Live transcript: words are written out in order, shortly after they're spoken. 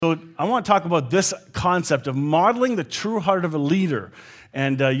So I want to talk about this concept of modeling the true heart of a leader.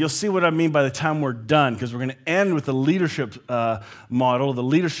 And you'll see what I mean by the time we're done, because we're going to end with the leadership model, the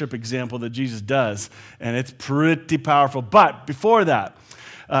leadership example that Jesus does. And it's pretty powerful. But before that,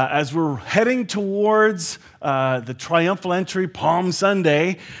 as we're heading towards the triumphal entry, Palm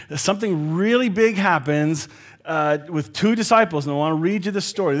Sunday, something really big happens with two disciples. And I want to read you the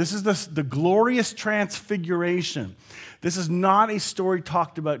story. This is the glorious transfiguration. This is not a story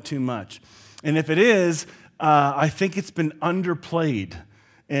talked about too much. And if it is, I think it's been underplayed.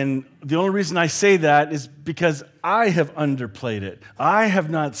 And the only reason I say that is because I have underplayed it. I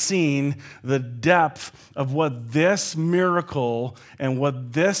have not seen the depth of what this miracle and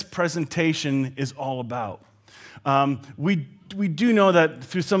what this presentation is all about. We do know that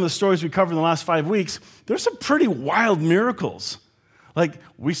through some of the stories we covered in the last 5 weeks, there's some pretty wild miracles. Like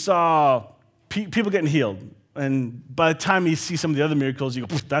we saw people getting healed. And by the time you see some of the other miracles, you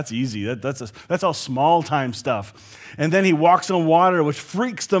go, that's easy. That's all small-time stuff. And then he walks on water, which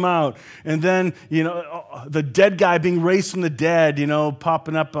freaks them out. And then, the dead guy being raised from the dead,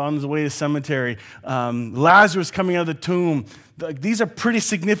 popping up on his way to the cemetery. Lazarus coming out of the tomb. These are pretty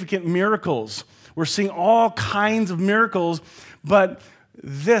significant miracles. We're seeing all kinds of miracles, but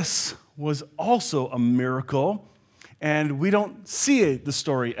this was also a miracle. And we don't see the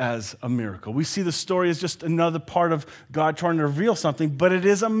story as a miracle. We see the story as just another part of God trying to reveal something, but it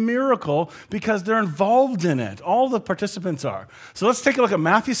is a miracle because they're involved in it. All the participants are. So let's take a look at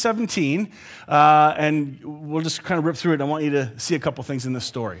Matthew 17, and we'll just kind of rip through it. I want you to see a couple things in this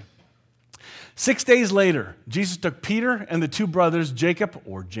story. 6 days later, Jesus took Peter and the two brothers, Jacob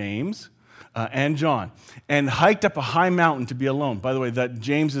or James, and John, and hiked up a high mountain to be alone. By the way, that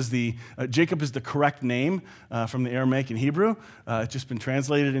Jacob is the correct name from the Aramaic and Hebrew. It's just been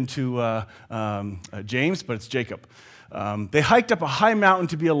translated into James, but it's Jacob. They hiked up a high mountain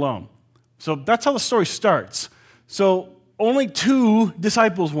to be alone. So that's how the story starts. So only 2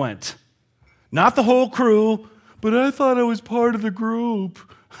 disciples went, not the whole crew, but I thought I was part of the group.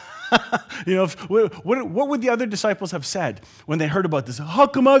 What would the other disciples have said when they heard about this? How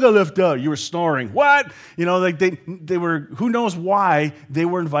come I got left out? You were snoring. What? They were, who knows why they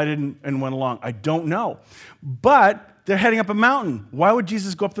were invited and went along. I don't know. But they're heading up a mountain. Why would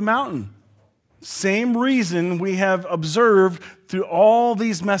Jesus go up the mountain? Same reason we have observed through all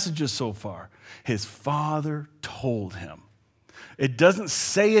these messages so far. His Father told him. It doesn't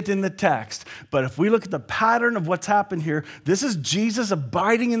say it in the text, but if we look at the pattern of what's happened here, this is Jesus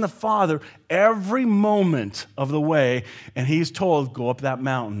abiding in the Father every moment of the way, and he's told, go up that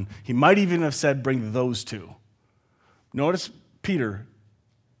mountain. He might even have said, bring those 2. Notice Peter.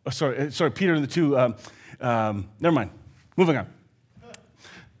 Peter and the 2. Never mind. Moving on.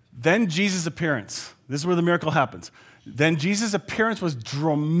 Then Jesus' appearance. This is where the miracle happens. Then Jesus' appearance was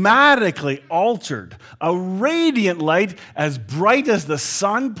dramatically altered. A radiant light as bright as the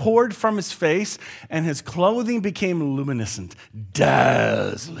sun poured from his face, and his clothing became luminescent,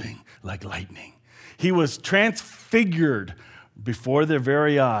 dazzling like lightning. He was transfigured before their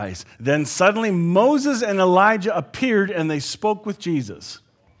very eyes. Then suddenly Moses and Elijah appeared, and they spoke with Jesus.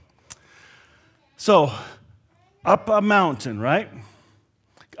 So, up a mountain, right?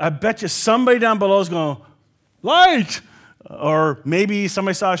 I bet you somebody down below is going, light! Or maybe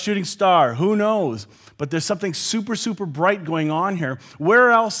somebody saw a shooting star. Who knows? But there's something super, super bright going on here. Where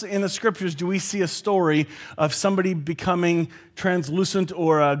else in the scriptures do we see a story of somebody becoming translucent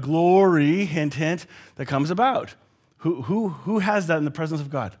or a glory, hint, hint, that comes about? Who has that in the presence of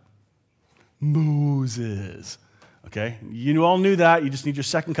God? Moses. Okay? You all knew that. You just need your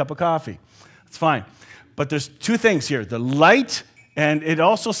second cup of coffee. It's fine. But there's 2 things here. The light. And it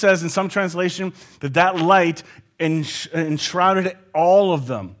also says in some translation that light enshrouded all of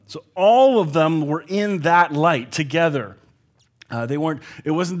them. So all of them were in that light together. It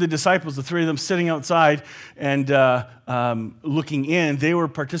wasn't the disciples, the 3 of them sitting outside and looking in. They were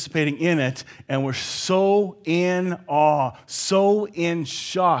participating in it and were so in awe, so in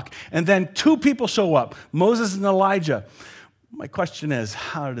shock. And then 2 people show up, Moses and Elijah. My question is,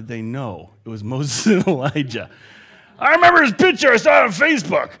 how did they know it was Moses and Elijah? I remember his picture. I saw it on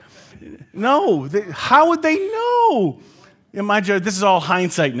Facebook. No, how would they know? Mind you, this is all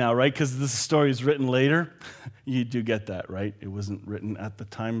hindsight now, right? Because this story is written later. You do get that, right? It wasn't written at the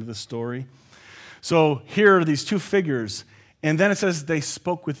time of the story. So here are these 2 figures, and then it says they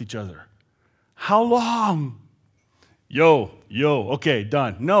spoke with each other. How long? Yo, okay,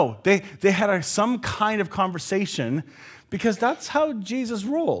 done. No, they had some kind of conversation because that's how Jesus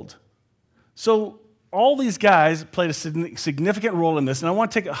rolled. So all these guys played a significant role in this, and I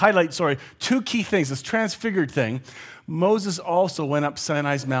want to highlight two key things. This transfigured thing. Moses also went up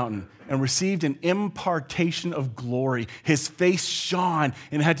Sinai's mountain and received an impartation of glory. His face shone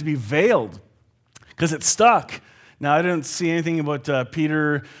and had to be veiled because it stuck. Now, I didn't see anything about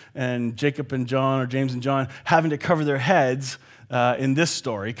Peter and Jacob and John or James and John having to cover their heads in this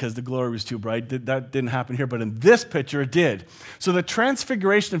story because the glory was too bright. That didn't happen here, but in this picture it did. So the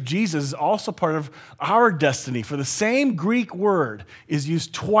transfiguration of Jesus is also part of our destiny, for the same Greek word is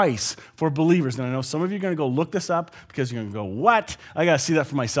used twice for believers. And I know some of you are going to go look this up because you're going to go, what? I got to see that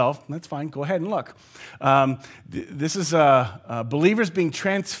for myself. That's fine. Go ahead and look. This is believers being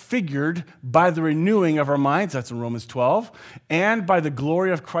transfigured by the renewing of our minds. That's in Romans 12. And by the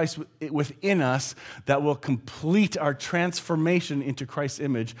glory of Christ within us that will complete our transformation into Christ's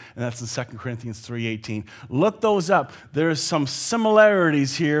image, and that's in 2 Corinthians 3:18. Look those up. There's some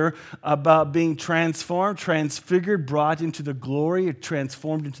similarities here about being transformed, transfigured, brought into the glory,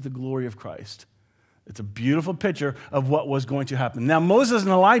 transformed into the glory of Christ. It's a beautiful picture of what was going to happen. Now, Moses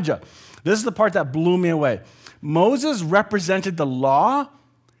and Elijah, this is the part that blew me away. Moses represented the law,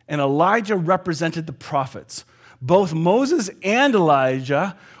 and Elijah represented the prophets. Both Moses and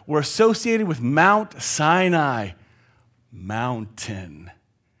Elijah were associated with Mount Sinai. Mountain.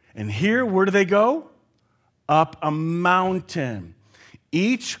 And here, where do they go? Up a mountain.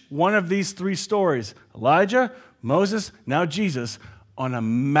 Each one of these three stories, Elijah, Moses, now Jesus, on a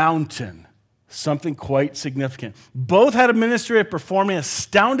mountain. Something quite significant. Both had a ministry of performing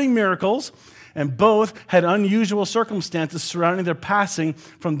astounding miracles, and both had unusual circumstances surrounding their passing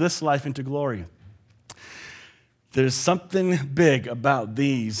from this life into glory. There's something big about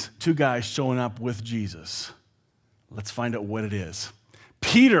these two guys showing up with Jesus. Let's find out what it is.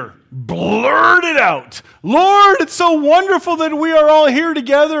 Peter blurted out, "Lord, it's so wonderful that we are all here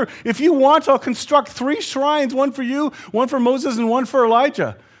together. If you want, I'll construct 3 shrines, one for you, one for Moses, and one for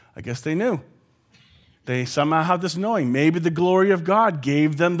Elijah." I guess they knew. They somehow have this knowing. Maybe the glory of God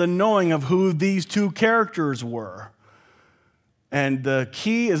gave them the knowing of who these two characters were. And the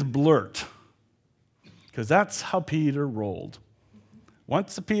key is blurt, because that's how Peter rolled.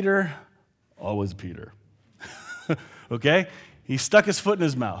 Once a Peter, always a Peter. Okay? He stuck his foot in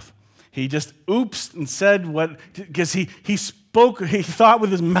his mouth. He just oops and said what, because he spoke, he thought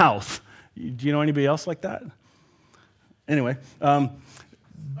with his mouth. Do you know anybody else like that? Anyway,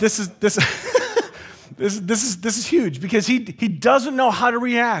 this is huge because he doesn't know how to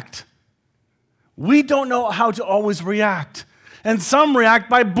react. We don't know how to always react. And some react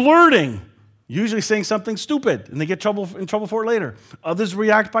by blurting, usually saying something stupid, and they get in trouble for it later. Others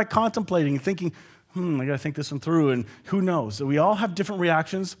react by contemplating and thinking, I got to think this one through, and who knows? So we all have different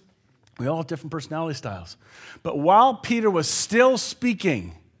reactions. We all have different personality styles. But while Peter was still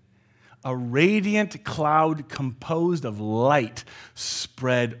speaking, a radiant cloud composed of light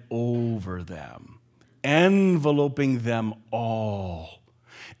spread over them, enveloping them all.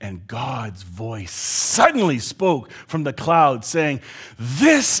 And God's voice suddenly spoke from the cloud, saying,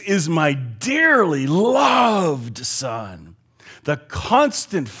 "This is my dearly loved Son, the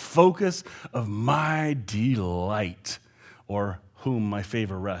constant focus of my delight," or whom my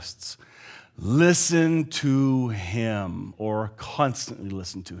favor rests. Listen to him, or constantly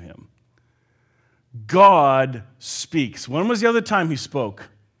listen to him. God speaks. When was the other time he spoke?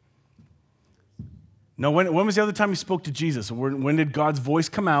 No, when was the other time he spoke to Jesus? When did God's voice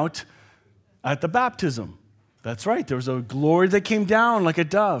come out? At the baptism. That's right. There was a glory that came down like a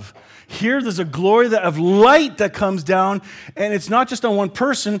dove. Here, there's a glory of light that comes down, and it's not just on one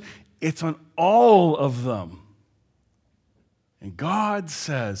person, it's on all of them. And God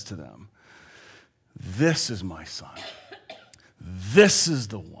says to them, "This is my Son. This is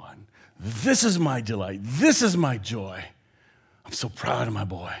the one. This is my delight. This is my joy. I'm so proud of my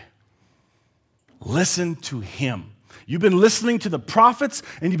boy." Listen to him. You've been listening to the prophets,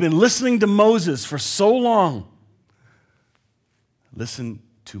 and you've been listening to Moses for so long. Listen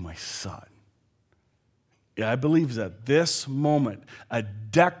to my Son. Yeah, I believe that this moment, a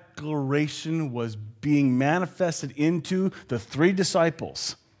declaration was being manifested into the 3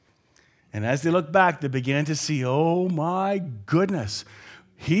 disciples. And as they looked back, they began to see, oh my goodness,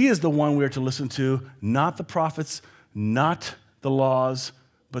 he is the one we are to listen to, not the prophets, not the laws,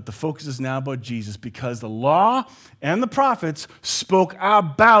 but the focus is now about Jesus, because the law and the prophets spoke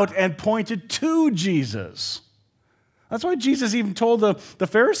about and pointed to Jesus. That's why Jesus even told the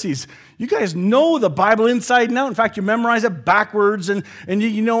Pharisees, you guys know the Bible inside and out. In fact, you memorize it backwards, and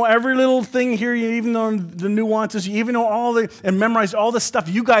you know every little thing here, you even know the nuances, you even know and memorize all the stuff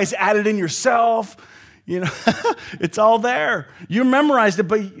you guys added in yourself. You know, it's all there. You memorized it,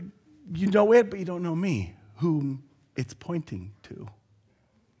 but you know it, but you don't know me, whom it's pointing to.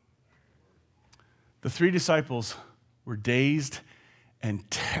 The three disciples were dazed and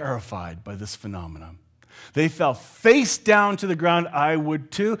terrified by this phenomenon. They fell face down to the ground. I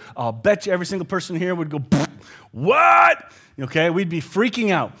would too. I'll bet you every single person here would go, what? Okay, we'd be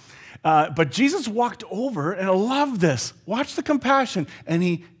freaking out. But Jesus walked over, and I love this. Watch the compassion. And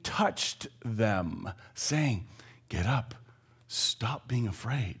he touched them, saying, get up. Stop being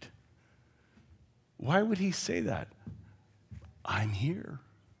afraid. Why would he say that? I'm here.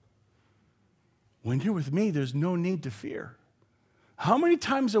 When you're with me, there's no need to fear. How many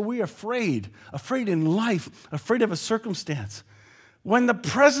times are we afraid? Afraid in life, afraid of a circumstance. When the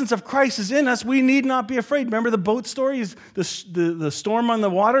presence of Christ is in us, we need not be afraid. Remember the boat story? The storm on the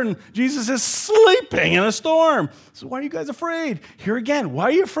water, and Jesus is sleeping in a storm. So why are you guys afraid? Here again, why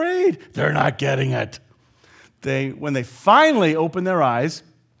are you afraid? They're not getting it. When they finally opened their eyes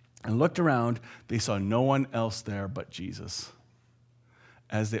and looked around, they saw no one else there but Jesus.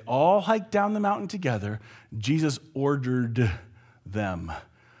 As they all hiked down the mountain together, Jesus ordered them,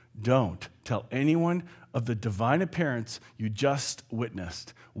 don't tell anyone of the divine appearance you just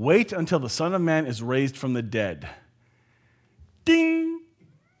witnessed. Wait until the Son of Man is raised from the dead. Ding!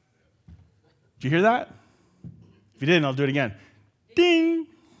 Did you hear that? If you didn't, I'll do it again. Ding!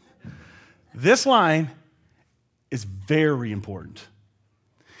 This line is very important.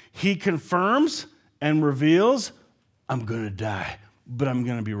 He confirms and reveals, I'm going to die, but I'm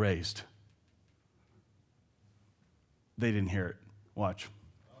going to be raised. They didn't hear it. Watch.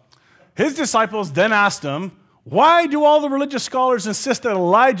 His disciples then asked him, why do all the religious scholars insist that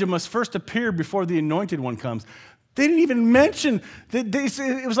Elijah must first appear before the anointed one comes? They didn't even mention,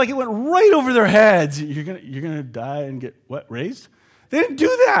 it was like it went right over their heads. You're gonna die and get, what, raised? They didn't do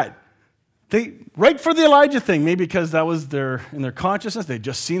that. Right for the Elijah thing, maybe because that was in their consciousness, they'd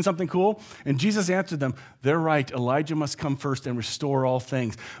just seen something cool. And Jesus answered them, they're right, Elijah must come first and restore all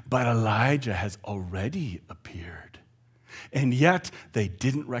things. But Elijah has already appeared. And yet they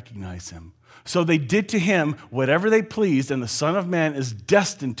didn't recognize him. So they did to him whatever they pleased, and the Son of Man is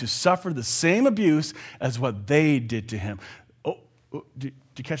destined to suffer the same abuse as what they did to him. Did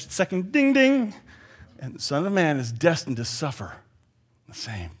you catch the second ding ding? And the Son of Man is destined to suffer the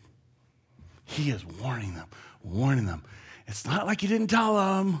same. He is warning them. It's not like he didn't tell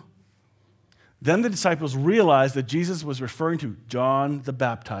them. Then the disciples realized that Jesus was referring to John the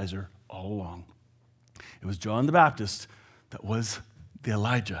Baptizer all along. It was John the Baptist that was the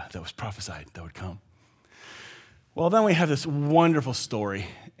Elijah that was prophesied that would come. Well, then we have this wonderful story,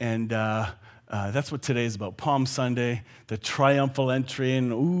 and that's what today is about. Palm Sunday, the triumphal entry,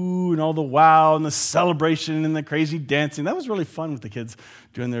 and all the wow, and the celebration, and the crazy dancing. That was really fun with the kids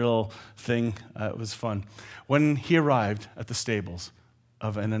doing their little thing. It was fun. When he arrived at the stables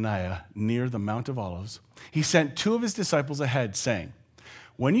of Ananias near the Mount of Olives, he sent two of his disciples ahead, saying,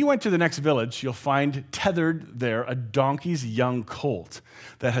 when you went to the next village, you'll find tethered there a donkey's young colt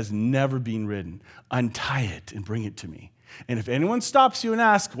that has never been ridden. Untie it and bring it to me. And if anyone stops you and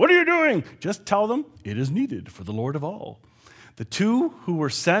asks, what are you doing? Just tell them, it is needed for the Lord of all. The two who were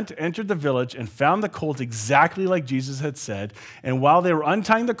sent entered the village and found the colt exactly like Jesus had said. And while they were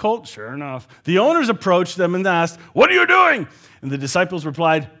untying the colt, sure enough, the owners approached them and asked, what are you doing? And the disciples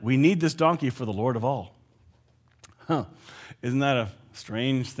replied, we need this donkey for the Lord of all. Isn't that a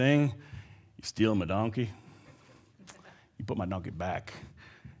strange thing? You steal my donkey, you put my donkey back.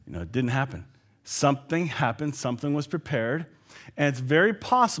 It didn't happen. Something happened, something was prepared, and it's very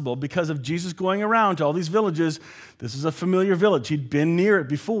possible because of Jesus going around to all these villages. This is a familiar village. He'd been near it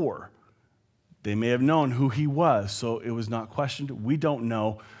before. They may have known who he was, so it was not questioned. We don't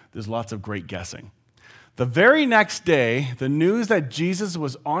know. There's lots of great guessing. The very next day, the news that Jesus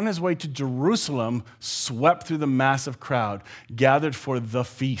was on his way to Jerusalem swept through the massive crowd gathered for the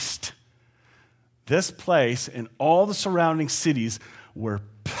feast. This place and all the surrounding cities were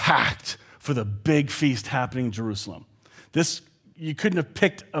packed for the big feast happening in Jerusalem. You couldn't have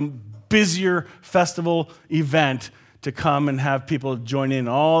picked a busier festival event to come and have people join in.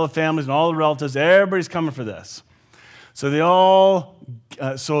 All the families and all the relatives, everybody's coming for this. So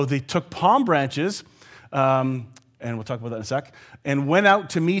they took palm branches, and we'll talk about that in a sec, and went out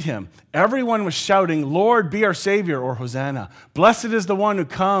to meet him. Everyone was shouting, Lord, be our Savior, or Hosanna. Blessed is the one who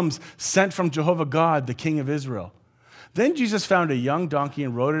comes, sent from Jehovah God, the King of Israel. Then Jesus found a young donkey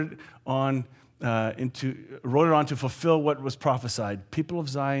and rode it on to fulfill what was prophesied. People of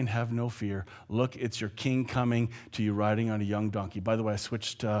Zion, have no fear. Look, it's your king coming to you riding on a young donkey. By the way, I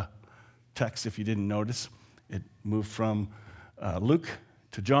switched text if you didn't notice. It moved from Luke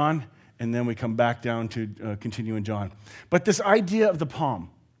to John, and then we come back down to continue in John. But this idea of the palm,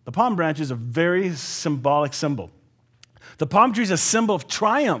 The palm branch is a very symbolic symbol. The palm tree is a symbol of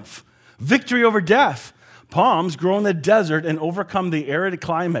triumph, victory over death. Palms grow in the desert and overcome the arid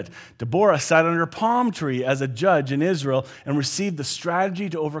climate. Deborah sat under a palm tree as a judge in Israel and received the strategy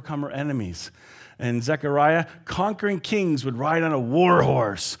to overcome her enemies. And Zechariah, conquering kings would ride on a war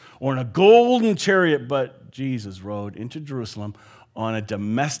horse or in a golden chariot, but Jesus rode into Jerusalem on a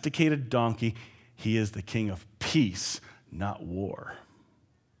domesticated donkey. He is the king of peace, not war.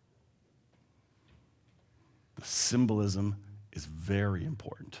 The symbolism is very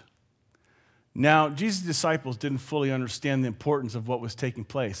important. Now, Jesus' disciples didn't fully understand the importance of what was taking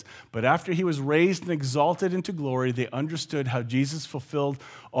place, but after he was raised and exalted into glory, they understood how Jesus fulfilled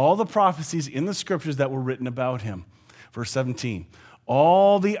all the prophecies in the scriptures that were written about him. Verse 17,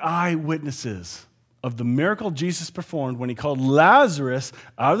 all the eyewitnesses of the miracle Jesus performed when he called Lazarus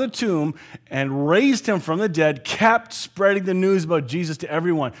out of the tomb and raised him from the dead kept spreading the news about Jesus to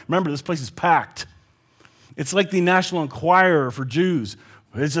everyone. Remember, this place is packed. It's like the National Enquirer for Jews.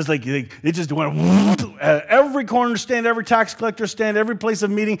 It's just like, it just went, every corner stand, every tax collector stand, every place of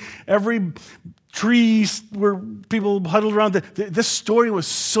meeting, every tree where people huddled around. This story was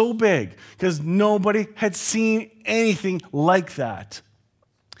so big because nobody had seen anything like that.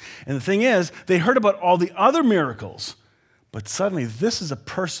 And the thing is, they heard about all the other miracles, but suddenly this is a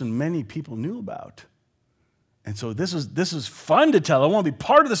person many people knew about. And so this was fun to tell. I want to be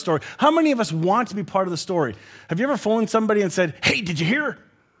part of the story. How many of us want to be part of the story? Have you ever phoned somebody and said, hey, did you hear?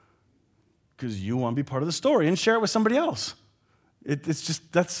 Because you want to be part of the story and share it with somebody else. It's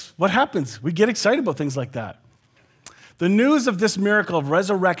just, that's what happens. We get excited about things like that. The news of this miracle of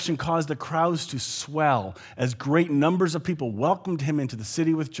resurrection caused the crowds to swell as great numbers of people welcomed him into the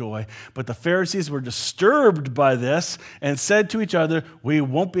city with joy. But the Pharisees were disturbed by this and said to each other, we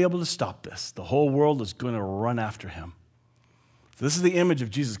won't be able to stop this. The whole world is going to run after him. So this is the image of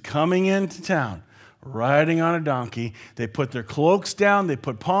Jesus coming into town, riding on a donkey. They put their cloaks down. They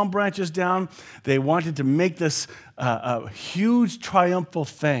put palm branches down. They wanted to make this a huge triumphal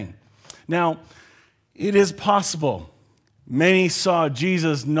thing. Now, it is possible. Many saw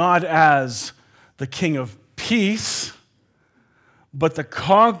Jesus not as the king of peace, but the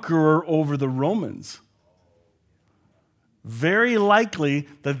conqueror over the Romans. Very likely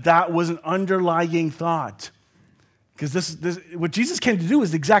that was an underlying thought. Because what Jesus came to do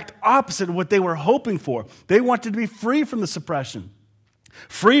is the exact opposite of what they were hoping for. They wanted to be free from the suppression,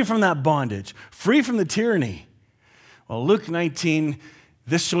 free from that bondage, free from the tyranny. Well, Luke 19,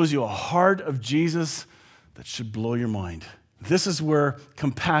 this shows you a heart of Jesus that should blow your mind. This is where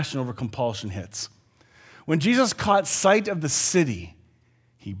compassion over compulsion hits. When Jesus caught sight of the city,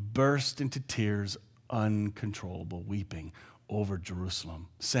 he burst into tears, uncontrollable weeping over Jerusalem,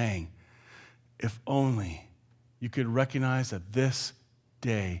 saying, if only you could recognize that this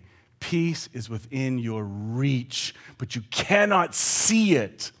day peace is within your reach, but you cannot see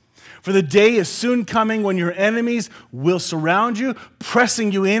it. For the day is soon coming when your enemies will surround you,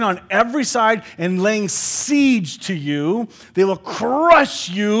 pressing you in on every side and laying siege to you. They will crush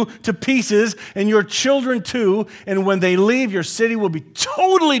you to pieces and your children too. And when they leave, your city will be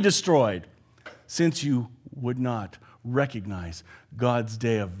totally destroyed, since you would not recognize God's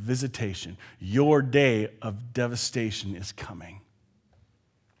day of visitation. Your day of devastation is coming.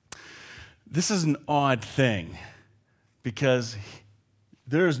 This is an odd thing because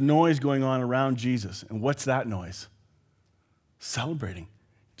there's noise going on around Jesus. And what's that noise? Celebrating,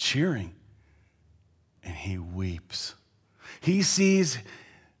 cheering. And he weeps. He sees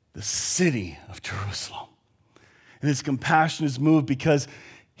the city of Jerusalem. And his compassion is moved because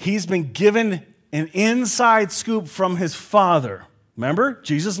he's been given an inside scoop from his Father. Remember,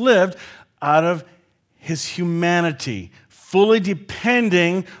 Jesus lived out of his humanity, fully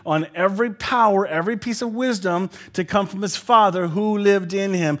depending on every power, every piece of wisdom to come from his Father who lived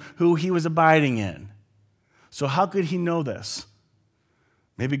in him, who he was abiding in. So how could he know this?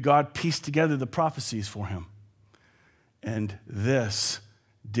 Maybe God pieced together the prophecies for him. And this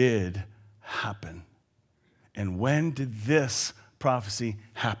did happen. And when did this prophecy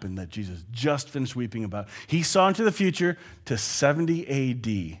happen that Jesus just finished weeping about? He saw into the future to 70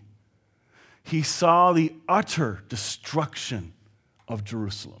 A.D., he saw the utter destruction of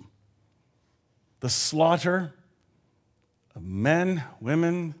Jerusalem. The slaughter of men,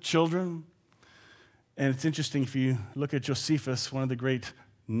 women, children. And it's interesting if you look at Josephus, one of the great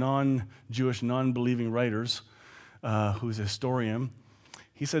non-Jewish, non-believing writers, who's a historian.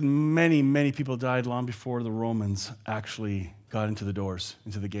 He said many, many people died long before the Romans actually got into the doors,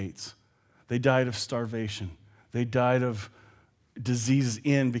 into the gates. They died of starvation. They died of diseases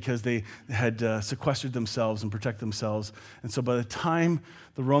in because they had sequestered themselves and protected themselves. And so by the time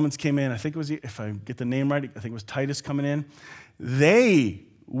the Romans came in, I think it was, if I get the name right, I think it was Titus coming in, they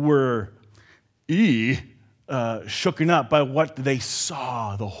were shooken up by what they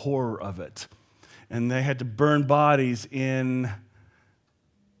saw, the horror of it. And they had to burn bodies in,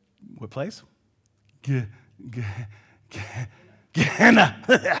 what place?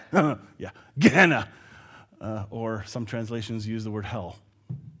 Gehenna. Yeah, Gehenna. Or some translations use the word hell.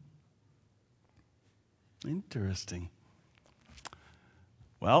 Interesting.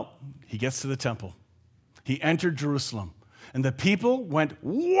 Well, he gets to the temple. He entered Jerusalem. And the people went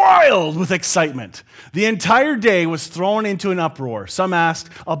wild with excitement. The entire day was thrown into an uproar. Some asked,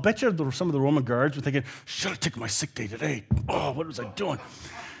 I'll bet you some of the Roman guards were thinking, should have taken my sick day today. Oh, what was I doing?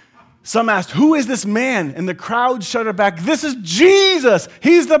 Some asked, who is this man? And the crowd shouted back, this is Jesus.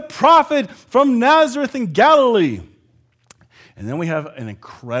 He's the prophet from Nazareth in Galilee. And then we have an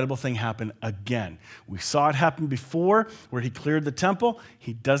incredible thing happen again. We saw it happen before where he cleared the temple.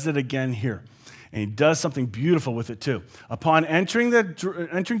 He does it again here. And he does something beautiful with it too. Upon entering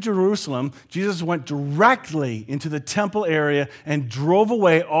Jerusalem, Jesus went directly into the temple area and drove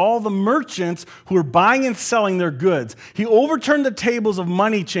away all the merchants who were buying and selling their goods. He overturned the tables of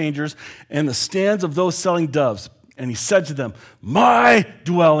money changers and the stands of those selling doves. And he said to them, my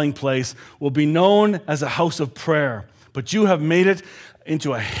dwelling place will be known as a house of prayer, but you have made it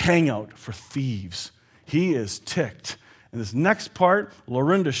into a hangout for thieves. He is ticked. And this next part,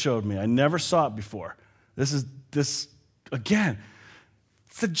 Lorinda showed me. I never saw it before. This again,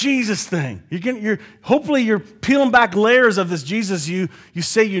 it's the Jesus thing. Hopefully you're peeling back layers of this Jesus you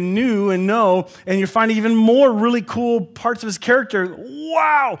say you knew and know, and you're finding even more really cool parts of his character.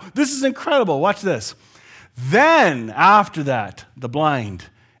 Wow, this is incredible. Watch this. Then, after that, the blind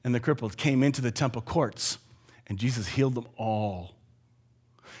and the crippled came into the temple courts, and Jesus healed them all.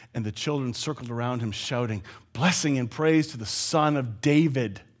 And the children circled around him, shouting, blessing and praise to the Son of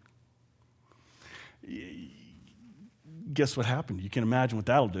David. Guess what happened? You can imagine what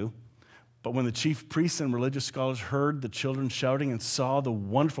that'll do. But when the chief priests and religious scholars heard the children shouting and saw the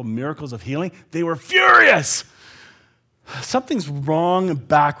wonderful miracles of healing, they were furious. Something's wrong and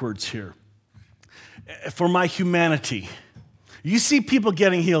backwards here. For my humanity, you see people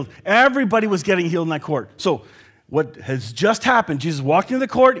getting healed. Everybody was getting healed in that court. So what has just happened, Jesus walked into the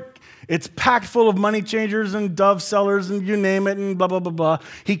court, it's packed full of money changers and dove sellers and you name it and blah, blah, blah, blah.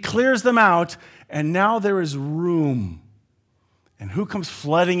 He clears them out, and now there is room. And who comes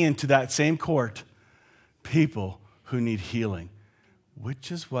flooding into that same court? People who need healing, which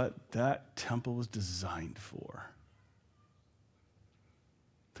is what that temple was designed for.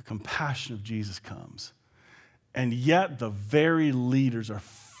 The compassion of Jesus comes. And yet the very leaders are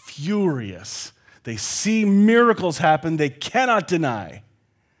furious. They see miracles happen they cannot deny.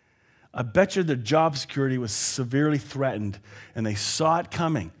 I bet you their job security was severely threatened, and they saw it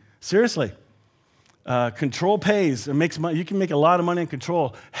coming. Seriously. Control pays and makes money. You can make a lot of money in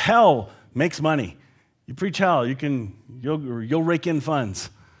control. Hell makes money. You preach hell, you'll rake in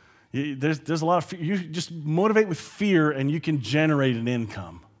funds. There's a lot of fear. You just motivate with fear, and you can generate an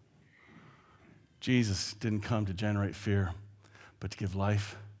income. Jesus didn't come to generate fear, but to give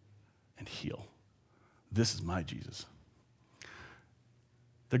life and heal. This is my Jesus.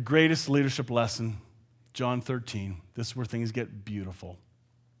 The greatest leadership lesson, John 13. This is where things get beautiful.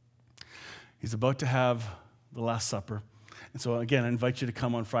 He's about to have the Last Supper. And so again, I invite you to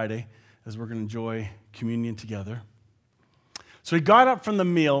come on Friday as we're going to enjoy communion together. So he got up from the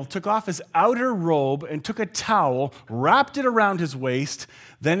meal, took off his outer robe, and took a towel, wrapped it around his waist.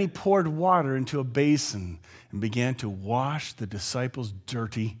 Then he poured water into a basin and began to wash the disciples'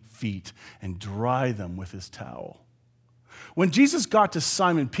 dirty feet and dry them with his towel. When Jesus got to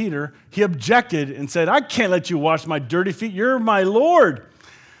Simon Peter, he objected and said, I can't let you wash my dirty feet. You're my Lord.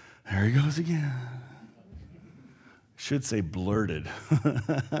 There he goes again. Should say blurted.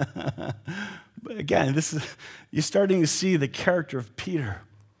 But again, you're starting to see the character of Peter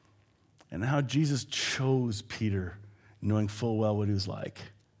and how Jesus chose Peter, knowing full well what he was like.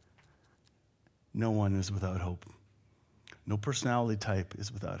 No one is without hope. No personality type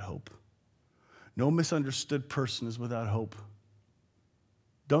is without hope. No misunderstood person is without hope.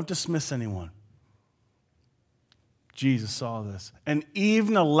 Don't dismiss anyone. Jesus saw this and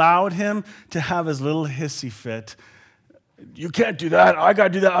even allowed him to have his little hissy fit. You can't do that. I got to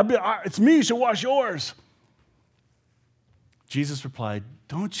do that. It's me. You should wash yours. Jesus replied,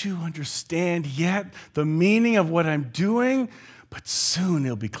 don't you understand yet the meaning of what I'm doing? But soon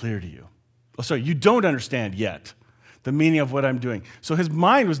it'll be clear to you. Oh, sorry, you don't understand yet the meaning of what I'm doing. So his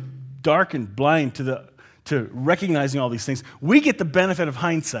mind was darkened, blind to to recognizing all these things. We get the benefit of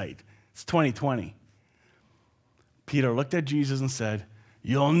hindsight. It's 2020. Peter looked at Jesus and said,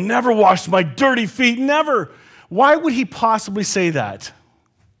 "You'll never wash my dirty feet, never." Why would he possibly say that?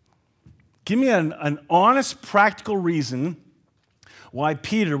 Give me an honest, practical reason why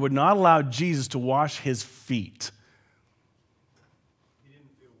Peter would not allow Jesus to wash his feet. He didn't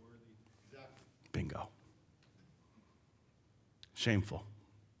feel worthy. Exactly. Bingo. Shameful.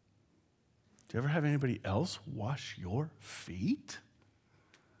 Do you ever have anybody else wash your feet?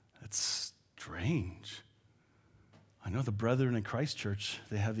 That's strange. I know the brethren in Christ Church,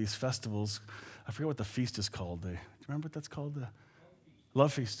 they have these festivals. I forget what the feast is called. Do you remember what that's called? The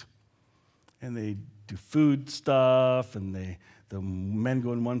Love Feast. And they do food stuff, and the men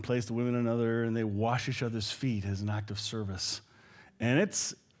go in one place, the women in another, and they wash each other's feet as an act of service. And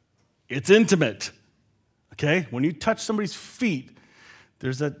it's intimate, okay? When you touch somebody's feet,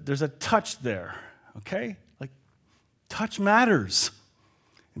 there's a touch there, okay? Like, touch matters.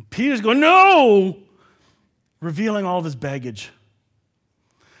 And Peter's going, "No!" revealing all of his baggage.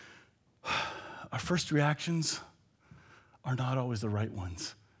 Our first reactions are not always the right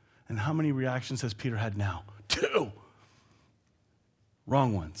ones. And how many reactions has Peter had now? 2.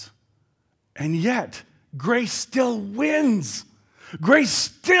 Wrong ones. And yet, grace still wins. Grace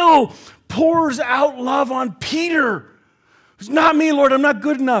still pours out love on Peter. It's not me, Lord, I'm not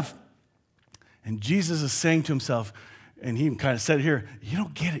good enough. And Jesus is saying to himself, and he even kind of said it here, you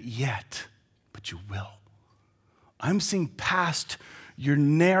don't get it yet, but you will. I'm seeing past your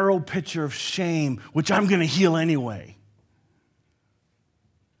narrow picture of shame, which I'm going to heal anyway.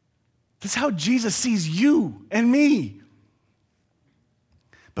 That's how Jesus sees you and me.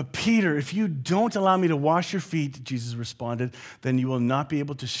 But Peter, if you don't allow me to wash your feet, Jesus responded, then you will not be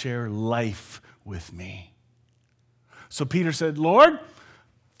able to share life with me. So Peter said, "Lord,"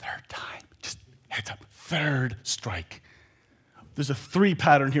 third time, just heads up, third strike. There's a 3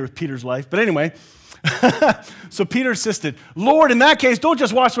 pattern here with Peter's life. But anyway, so Peter insisted, "Lord, in that case, don't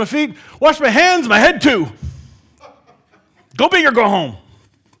just wash my feet, wash my hands, my head too. Go big or go home."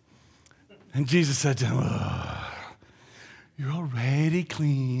 And Jesus said to him, "You're already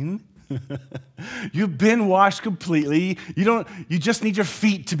clean. You've been washed completely. You just need your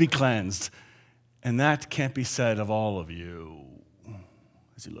feet to be cleansed." And that can't be said of all of you,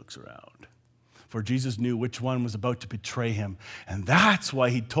 as he looks around. For Jesus knew which one was about to betray him. And that's why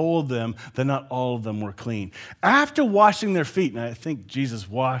he told them that not all of them were clean. After washing their feet, and I think Jesus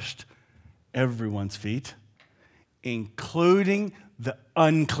washed everyone's feet, including the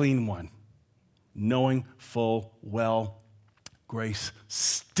unclean one, knowing full well grace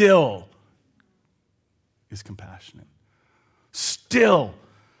still is compassionate, still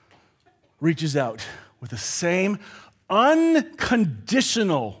reaches out with the same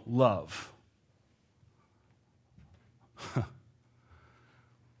unconditional love.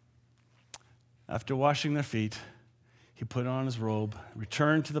 After washing their feet, he put on his robe,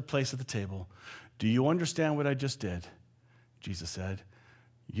 returned to the place at the table. "Do you understand what I just did?" Jesus said.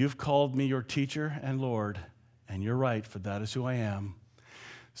 "You've called me your teacher and Lord, and you're right, for that is who I am.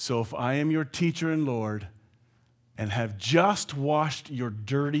 So if I am your teacher and Lord and have just washed your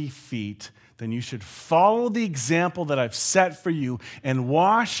dirty feet, then you should follow the example that I've set for you and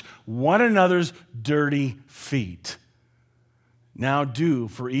wash one another's dirty feet. Now do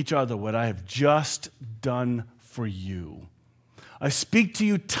for each other what I have just done for you. I speak to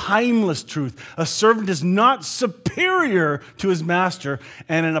you timeless truth. A servant is not superior to his master,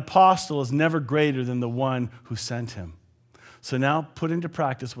 and an apostle is never greater than the one who sent him. So now put into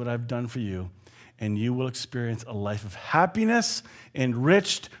practice what I've done for you, and you will experience a life of happiness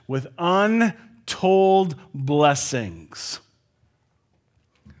enriched with untold blessings."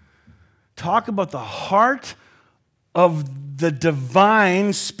 Talk about the heart of the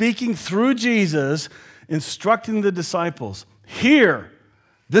divine speaking through Jesus, instructing the disciples. Here,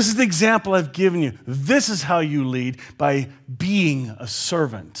 this is the example I've given you. This is how you lead, by being a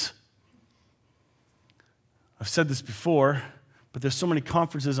servant. I've said this before, but there's so many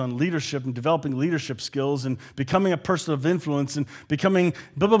conferences on leadership and developing leadership skills and becoming a person of influence and becoming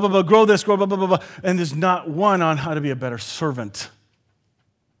blah, blah, blah, blah, grow this, grow blah, blah, blah, blah. And there's not one on how to be a better servant.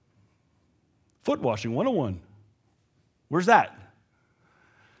 Foot washing 101. Where's that?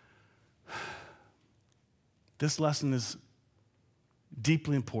 This lesson is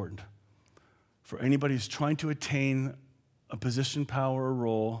deeply important for anybody who's trying to attain a position, power, or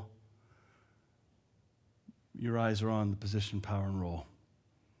role. Your eyes are on the position, power, and role,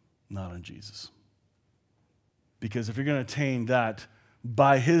 not on Jesus. Because if you're going to attain that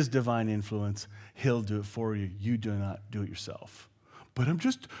by his divine influence, he'll do it for you. You do not do it yourself. But I'm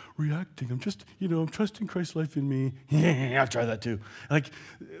just reacting. I'm trusting Christ's life in me. Yeah, I'll try that too. Like,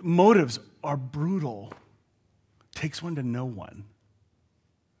 motives are brutal. Takes one to know one.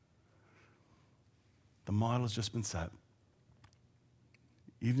 The model has just been set.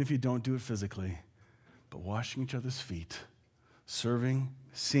 Even if you don't do it physically, but washing each other's feet, serving,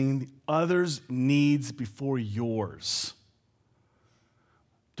 seeing the other's needs before yours.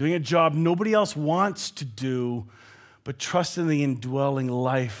 Doing a job nobody else wants to do, but trusting the indwelling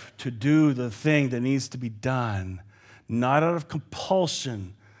life to do the thing that needs to be done, not out of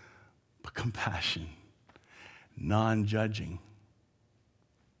compulsion, but compassion, non-judging.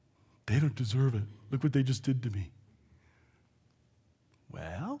 They don't deserve it. Look what they just did to me.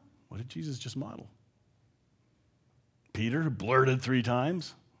 Well, what did Jesus just model? Peter, who blurted 3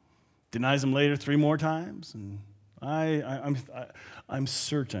 times, denies him later 3 more times. And I'm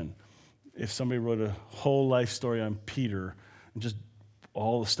certain if somebody wrote a whole life story on Peter and just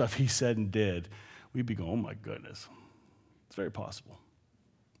all the stuff he said and did, we'd be going, oh my goodness. It's very possible.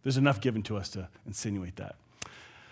 There's enough given to us to insinuate that.